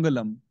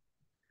Mangalam,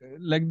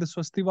 like the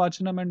Swasti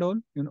Vachanam and all,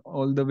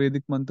 all the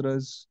Vedic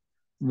mantras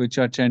which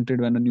are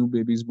chanted when a new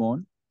baby is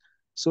born.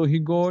 So he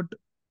got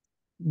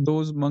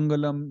those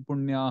Mangalam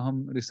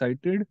Punyaham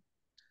recited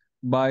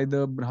by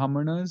the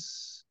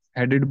Brahmanas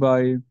headed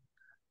by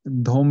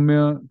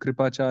Dhaumya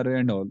Kripacharya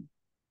and all.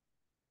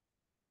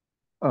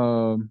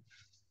 Um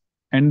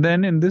and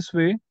then in this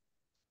way,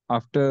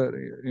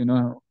 after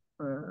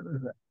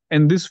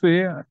in this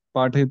way,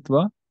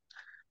 Pathitva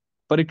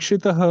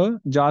Parikshitah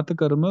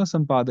Jatakarma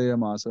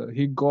Sampadayamasa.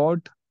 He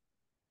got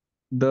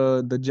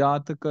the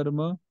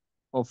Jatakarma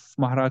of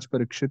Maharaj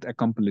Parikshit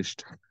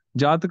accomplished.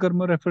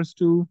 Jatakarma refers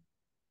to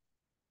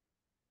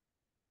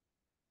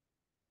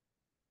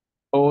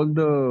all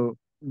the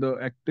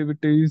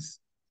activities,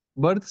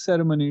 birth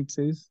ceremony, it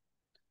says,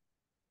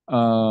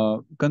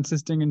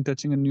 consisting in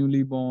touching a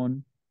newly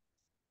born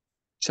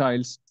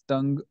child's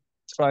tongue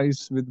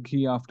thrice with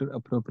ghee after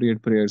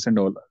appropriate prayers and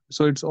all.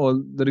 So it's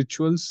all the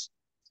rituals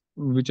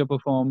which are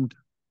performed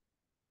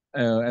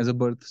as a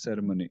birth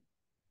ceremony.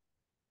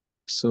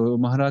 So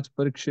Maharaj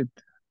Parikshit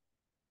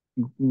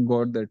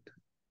got that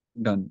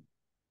done.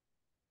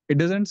 It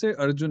doesn't say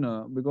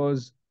Arjuna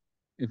because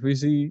if we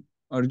see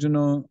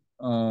Arjuna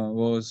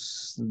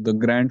was the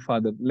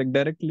grandfather, like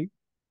directly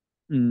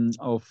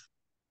of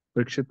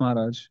Parikshit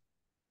Maharaj,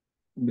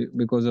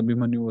 because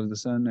Abhimanyu was the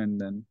son and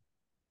then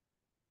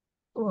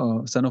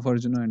son of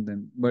Arjuna, and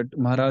then but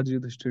Maharaj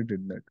Yudhishthir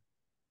did that.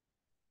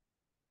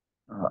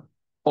 Uh,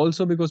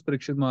 Also because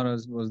Parikshit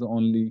Maharaj was the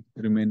only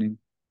remaining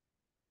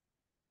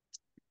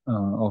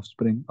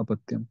offspring,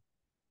 Apatyam,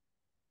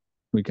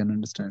 we can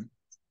understand.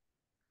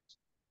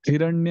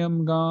 हिरण्यं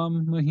गां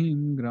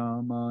महीं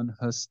ग्रामान्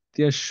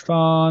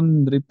हस्त्यश्वान्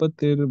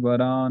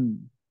नृपतिर्वरान्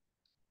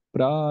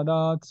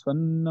प्रादात्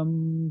स्वन्नं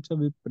च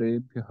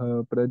विप्रेभ्यः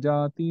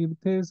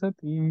प्रजातीर्थे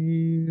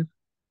सतीर्थवित्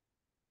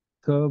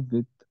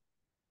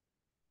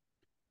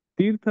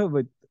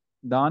तीर्थवित्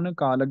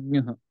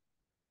दानकालज्ञः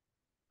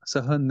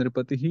सः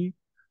नृपतिः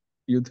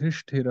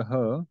युधिष्ठिरः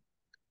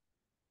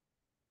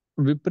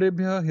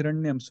विप्रेभ्यः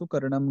हिरण्यं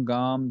सुकर्णं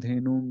गां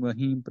धेनुं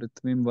महीं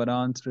पृथ्वीं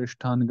वरान्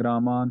श्रेष्ठान्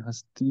ग्रामान्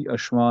हस्ती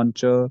अश्वान्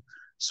च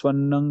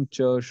स्वन्नं च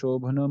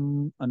शोभनम्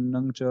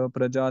अन्नं च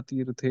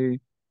प्रजातीर्थे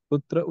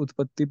पुत्र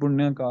उत्पत्ति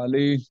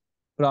पुण्यकाले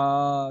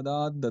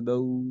प्रादाद्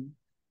ददौ.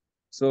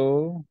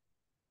 So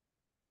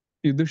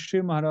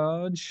Yudhishthir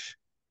Maharaj,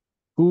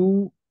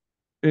 who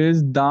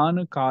is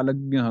Dan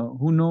Kalagnya,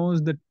 who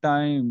knows the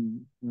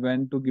time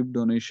when to give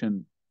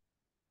donation,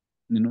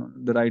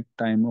 the right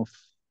time of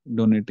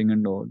donating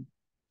and all.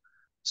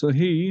 So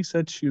he,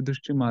 such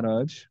Yudhishthir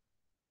Maharaj,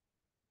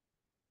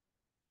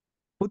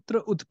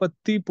 Putra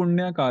Utpatti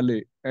Punya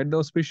Kale, at the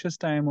auspicious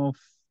time of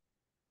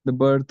the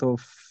birth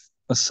of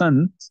a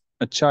son,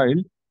 a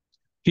child,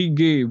 he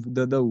gave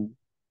Dadau.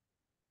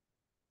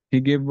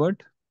 He gave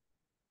what?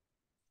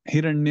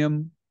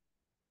 Hiranyam,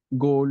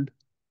 gold.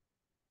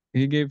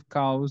 He gave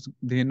cows,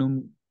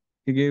 Dhenum.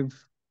 He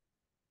gave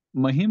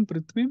Mahim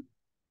Prithvim.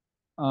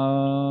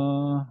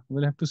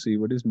 We'll have to see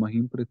what is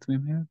Mahim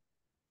Prithvim here.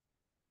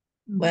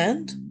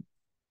 Land?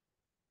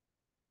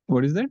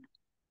 What is that?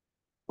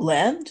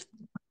 Land?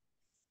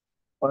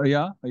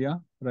 Yeah,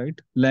 right.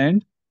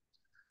 Land.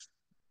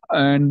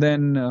 And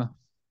then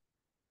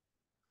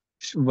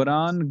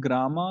Varan,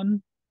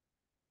 Graman,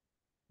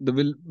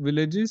 the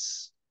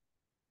villages,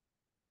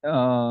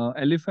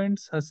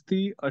 elephants,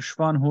 Hasti,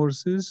 Ashwan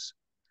horses,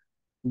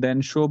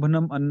 then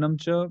Shobhanam,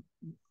 Annamcha,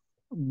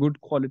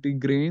 good quality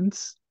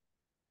grains.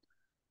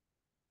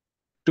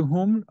 To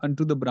whom?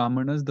 Unto the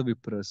Brahmanas, the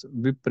Vipras,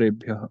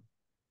 Viprebhyah,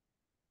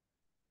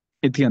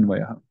 Iti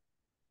Anvayah.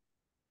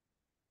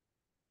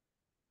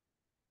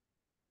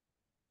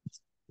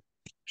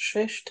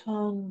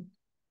 Shreshtan.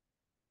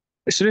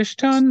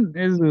 Shreshtan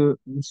is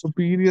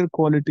superior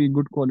quality,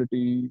 good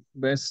quality,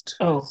 best.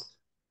 Oh,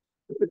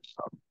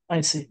 I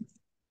see.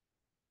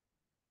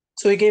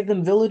 So he gave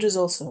them villages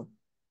also.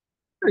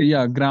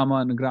 Yeah,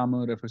 Grama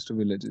refers to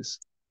villages.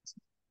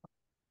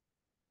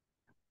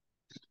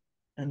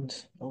 And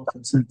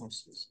elephants and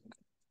horses. Okay.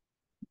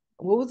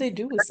 What would they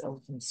do with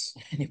elephants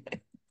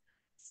anyway?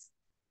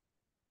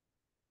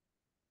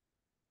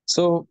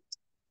 So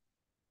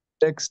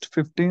text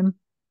 15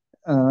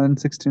 and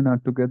 16 are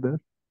together.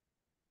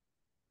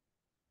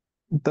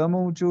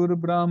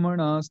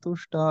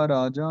 तमूचुर्ब्राह्मणास्तुष्टा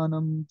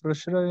राजानं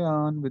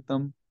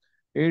प्रश्रयान्वितम्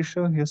एष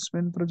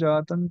ह्यस्मिन्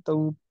प्रजातन्तौ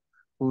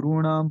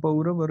पुरूणां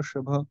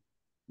पौरवर्षभ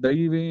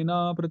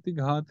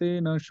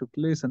दैवेनाप्रतिघातेन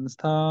शुक्ले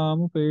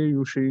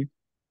संस्थामुपेयुषि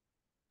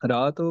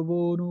रातो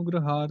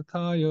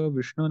वोनुग्रहार्थाय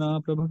विष्णुना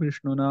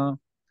प्रभविष्णुना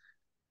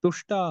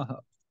तुष्टाः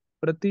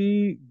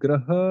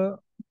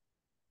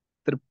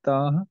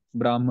प्रतिग्रहतृप्ताः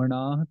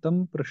ब्राह्मणाः तं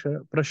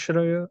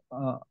प्रश्रय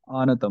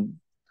आनतम्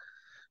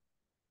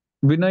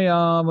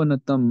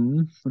विनयावनतं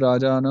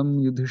राजानं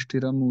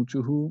युधिष्ठिरम्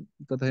ऊचुः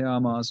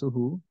कथयामासुः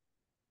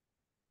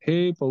हे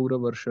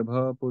पौरवर्षभ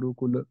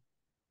पुरुकुल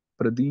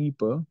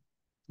Pradeep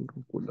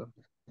पुरुकुल.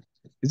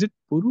 Is it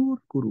Puru or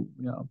Kuru?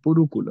 Yeah,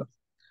 Purukula.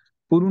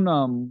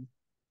 Purunam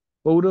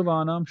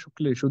Pauravanam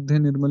Shukle Shuddhe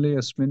Nirmale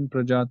Asmin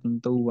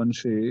Prajatantau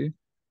Vanshe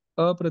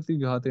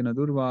Apratighate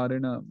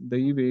Durvarena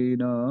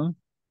Daivena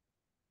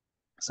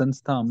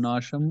Sanstham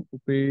Nasham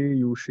Upe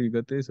Yushi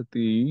Gate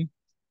Sati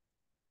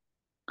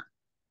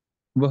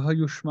Vaha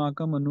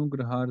Yushmakam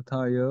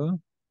Anugraharthaya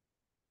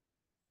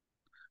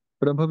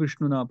Prabha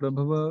Vishnuna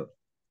Prabhava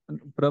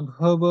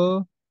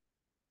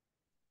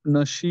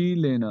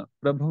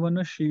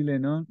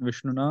Prabhavanashilena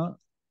Vishnuna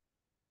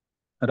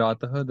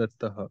Rataha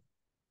Dattaha.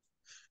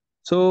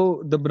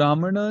 So the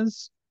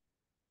Brahmanas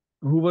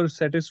who were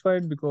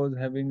satisfied because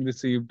having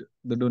received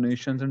the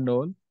donations and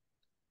all,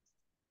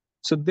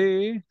 so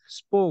they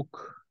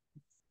spoke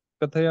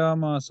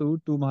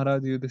Kathayamasu to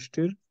Maharaj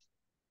Yudhishthir,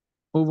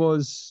 who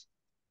was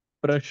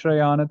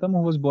Prashrayanatam,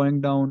 who was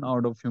bowing down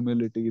out of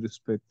humility,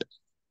 respect.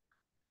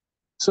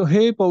 So,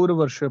 hey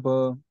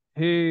Pauravarshapa,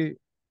 hey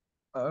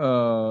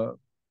uh,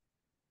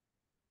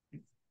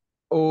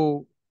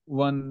 O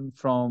one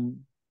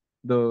from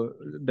the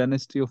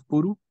dynasty of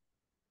Puru.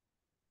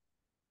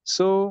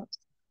 So,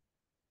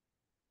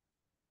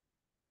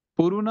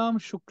 Purunam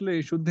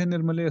Shukle Shuddhe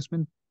Nirmale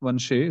Asmin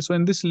Vanshe. So,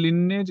 in this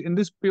lineage, in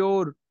this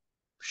pure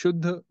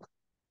Shuddha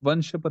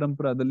Vansha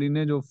Parampara, the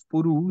lineage of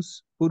Puru,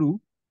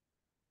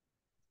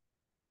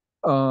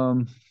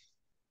 um,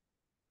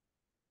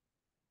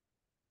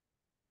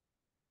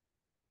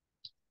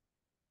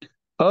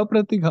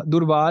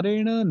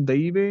 दुर्वारेण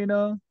दैवेन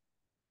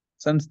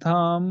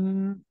संस्थाम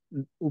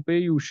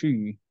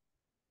उपेयुषि.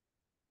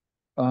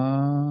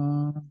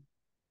 uh,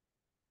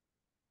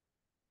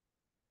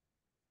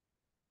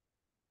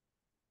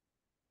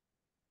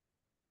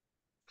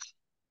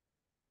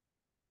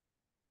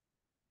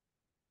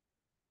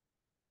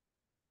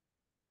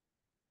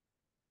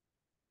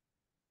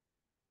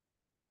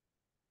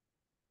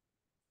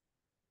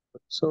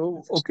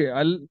 so okay,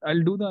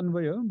 I'll do the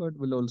anvaya, but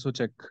we'll also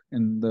check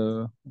in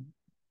the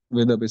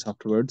Vedabase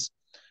afterwards.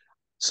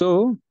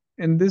 So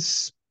in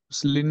this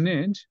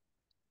lineage,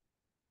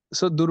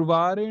 so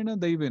durvarena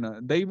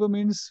daivena, daiva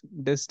means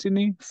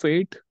destiny,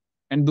 fate,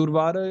 And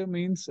Durvara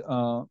means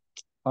how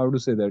to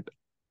say that,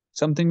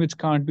 something which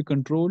can't be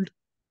controlled,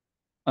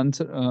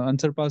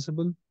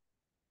 unsurpassable.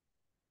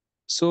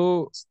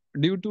 So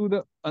due to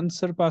the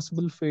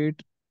unsurpassable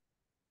fate,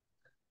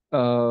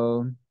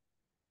 uh,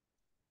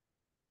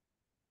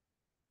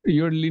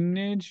 your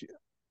lineage,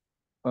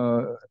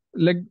 uh,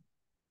 like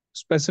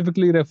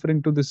specifically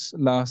referring to this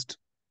last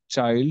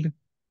child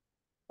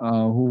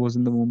who was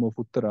in the womb of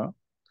Uttara.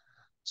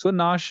 So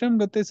Nasham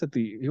Gate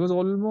Sati, he was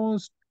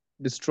almost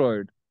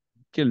destroyed,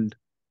 killed.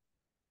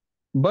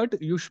 But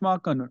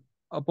Yushmakan,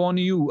 upon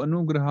you,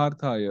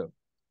 Anugraharthaya,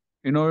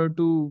 in order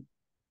to,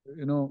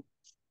 you know,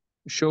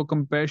 show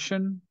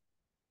compassion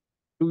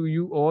to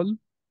you all,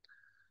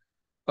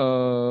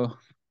 uh,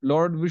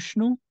 Lord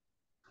Vishnu,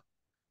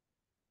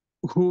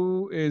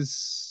 who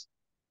is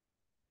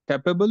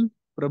capable,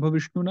 Prabha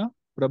Vishnuna,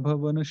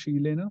 Prabhavana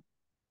Shilena,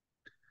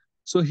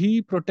 so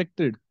he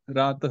protected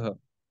Rataha.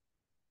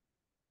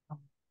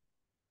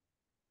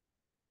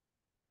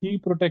 He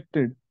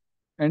protected,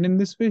 and in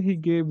this way, he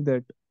gave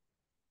that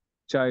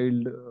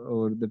child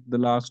or the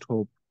last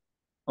hope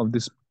of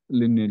this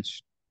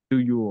lineage to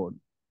you all.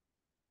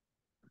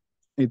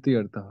 Iti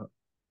artha.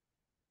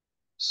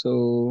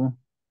 So,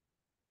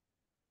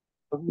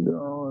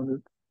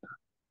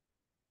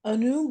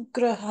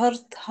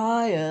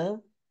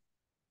 Anugraharthaya,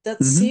 that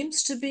mhm.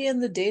 seems to be in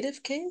the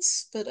dative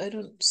case, but I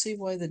don't see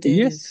why the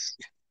dative. Yes,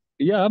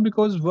 yeah,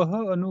 because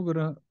vaha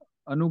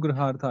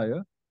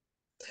anugraharthaya.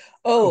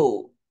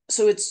 Oh,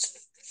 so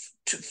it's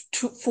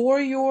for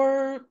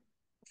your,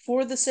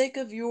 for the sake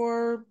of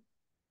your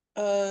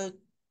uh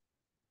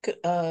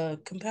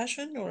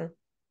compassion, or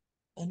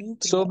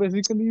So anugraha.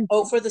 basically,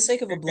 Oh, for the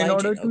sake of in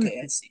order obliging. to,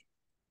 Okay, I see.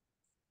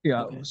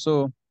 yeah, Okay.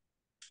 so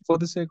for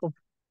the sake of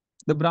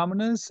the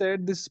Brahmanas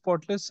said this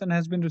spotless son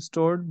has been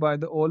restored by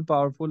the all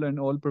powerful and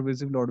all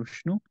pervasive Lord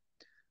Vishnu,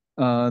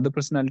 the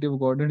personality of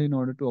Godhead, in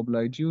order to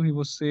oblige you. He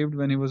was saved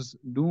when he was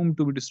doomed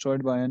to be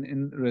destroyed by an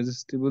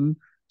irresistible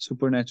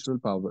supernatural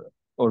power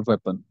or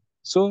weapon.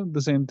 So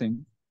the same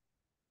thing.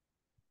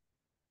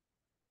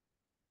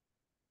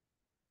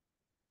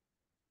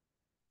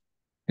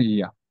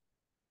 Yeah.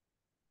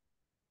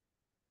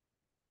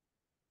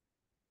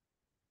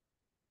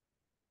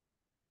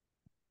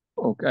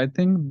 Okay. I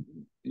think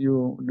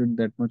you did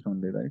that much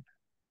only, right?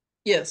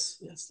 Yes,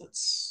 yes,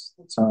 that's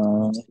what the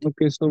notes I did.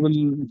 Okay. So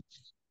we'll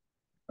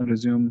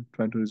resume,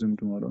 try to resume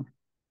tomorrow.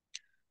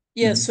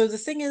 Yeah, Mhm. so the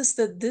thing is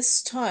that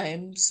this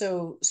time,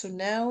 so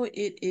now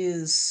it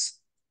is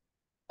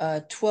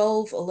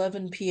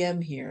 12:11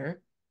 p.m.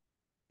 here,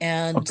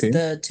 and Okay.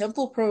 the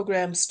temple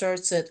program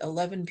starts at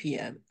 11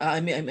 p.m.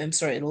 I'm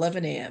sorry, at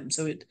 11 a.m.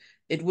 So it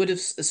would have,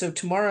 so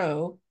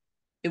tomorrow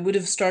it would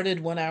have started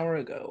 1 hour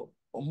ago,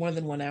 or more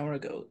than 1 hour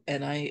ago,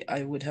 and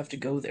I would have to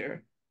go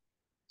there.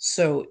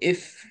 So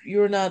if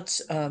you're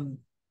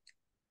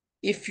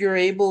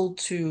able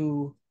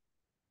to,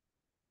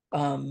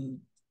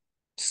 um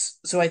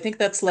so I think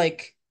that's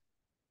like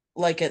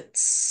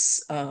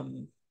it's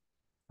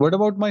What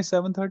about my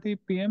 7:30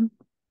 p.m.?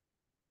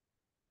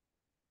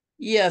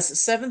 yes,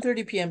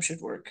 7:30 p.m.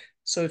 should work.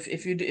 So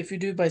if you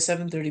do by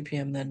 7:30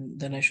 p.m.,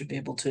 then I should be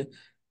able to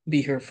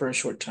be here for a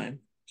short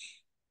time.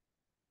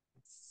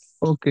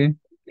 Okay.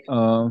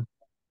 Uh,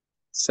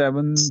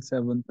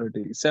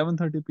 7:30.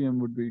 7:30 p.m.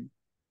 would be,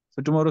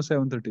 so tomorrow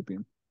 7:30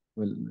 p.m.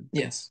 Well,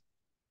 Yes.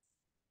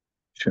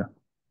 sure.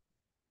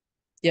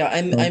 Yeah,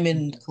 I'm Okay.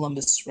 in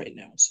Columbus right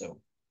now,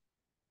 so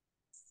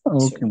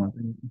Okay, so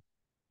Mataji.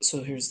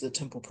 so here's the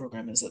temple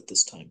program is at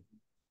this time.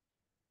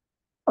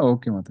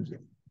 Okay, Mataji.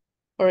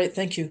 All right,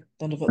 thank you.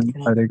 Dandavat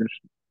pranam. Hare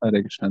Krishna.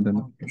 Hare Krishna.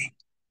 Then.